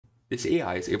This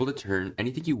AI is able to turn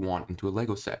anything you want into a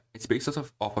Lego set. It's based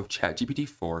off of ChatGPT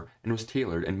 4 and was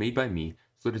tailored and made by me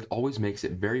so that it always makes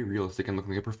it very realistic and look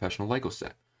like a professional Lego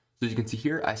set. So as you can see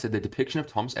here, I said the depiction of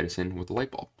Thomas Edison with a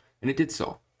light bulb, and it did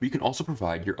so. But you can also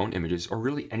provide your own images or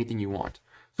really anything you want.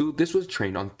 So this was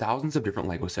trained on thousands of different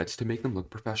Lego sets to make them look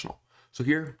professional. So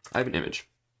here, I have an image.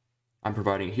 I'm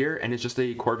providing it here, and it's just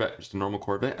a Corvette, just a normal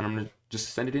Corvette, and I'm going to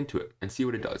just send it into it and see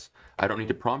what it does. I don't need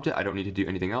to prompt it. I don't need to do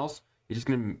anything else. It's just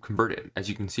going to convert it. As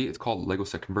you can see, it's called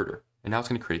Legoset Converter, and now it's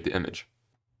going to create the image.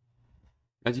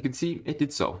 As you can see, it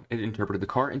did so. It interpreted the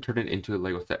car and turned it into a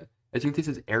Lego set. As you can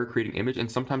see, it says error creating image, and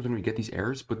sometimes when we get these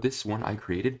errors, but this one I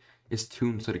created is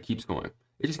tuned so that it keeps going.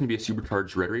 It's just going to be a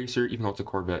supercharged red racer, even though it's a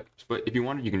Corvette. But if you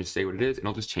wanted, you can just say what it is, and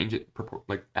I'll just change it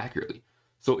accurately.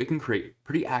 So it can create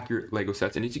pretty accurate Lego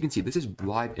sets, and as you can see, this is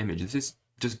live image. This is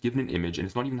just given an image, and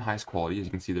it's not even the highest quality. As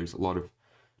you can see, there's a lot of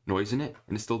noise in it,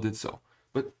 and it still did so.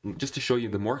 But just to show you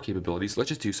the more capabilities, let's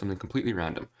just do something completely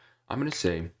random. I'm going to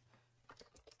say,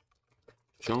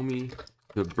 show me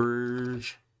the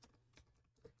Burj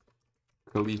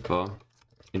Khalifa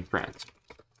in France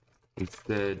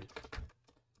instead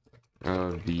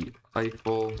of the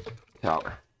Eiffel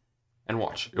Tower. And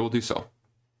watch, it will do so.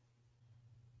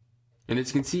 And as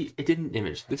you can see, it did an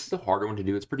image. This is a harder one to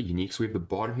do. It's pretty unique. So we have the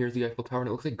bottom here is the Eiffel Tower, and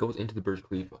it looks like it goes into the Burj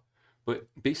Khalifa. But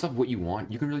based off what you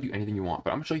want, you can really do anything you want.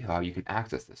 But I'm going to show you how you can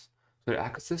access this. So to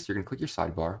access this, you're going to click your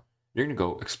sidebar. You're going to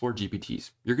go Explore GPTs.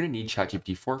 You're going to need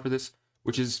ChatGPT 4 for this,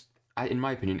 which is, in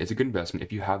my opinion, is a good investment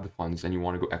if you have the funds and you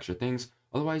want to go extra things.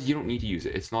 Otherwise, you don't need to use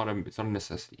it. It's not a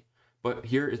necessity. But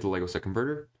here is the Lego Set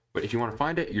Converter. But if you want to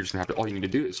find it, you're just going to have to, all you need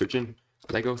to do is search in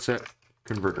Lego Set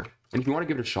Converter. And if you want to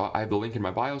give it a shot, I have the link in my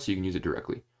bio so you can use it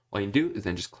directly. All you can do is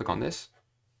then just click on this,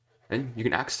 and you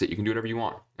can access it. You can do whatever you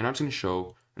want. And I'm just going to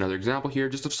show another example here,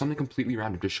 just of something completely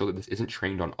random to show that this isn't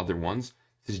trained on other ones.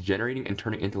 This is generating and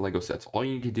turning into Lego sets. All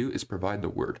you need to do is provide the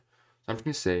word. So I'm just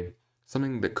going to say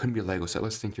something that couldn't be a Lego set.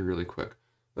 Let's think here really quick.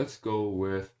 Let's go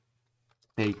with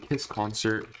a Kiss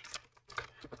concert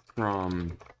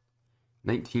from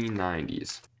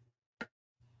 1990s.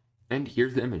 And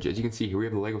here's the image. As you can see here, we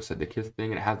have the Lego set, the Kiss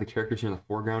thing, and it has the characters here in the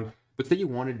foreground. But say you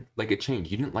wanted like a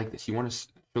change. You didn't like this. You want to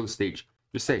show the stage.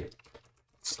 Just say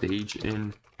stage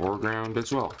in foreground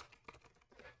as well.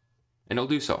 And it'll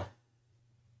do so.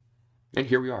 And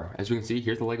here we are. As you can see,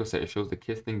 here's the Lego set. It shows the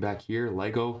Kiss thing back here,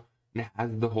 Lego, and it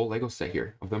has the whole Lego set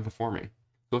here of them performing.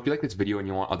 So if you like this video and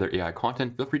you want other AI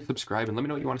content, feel free to subscribe and let me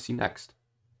know what you want to see next.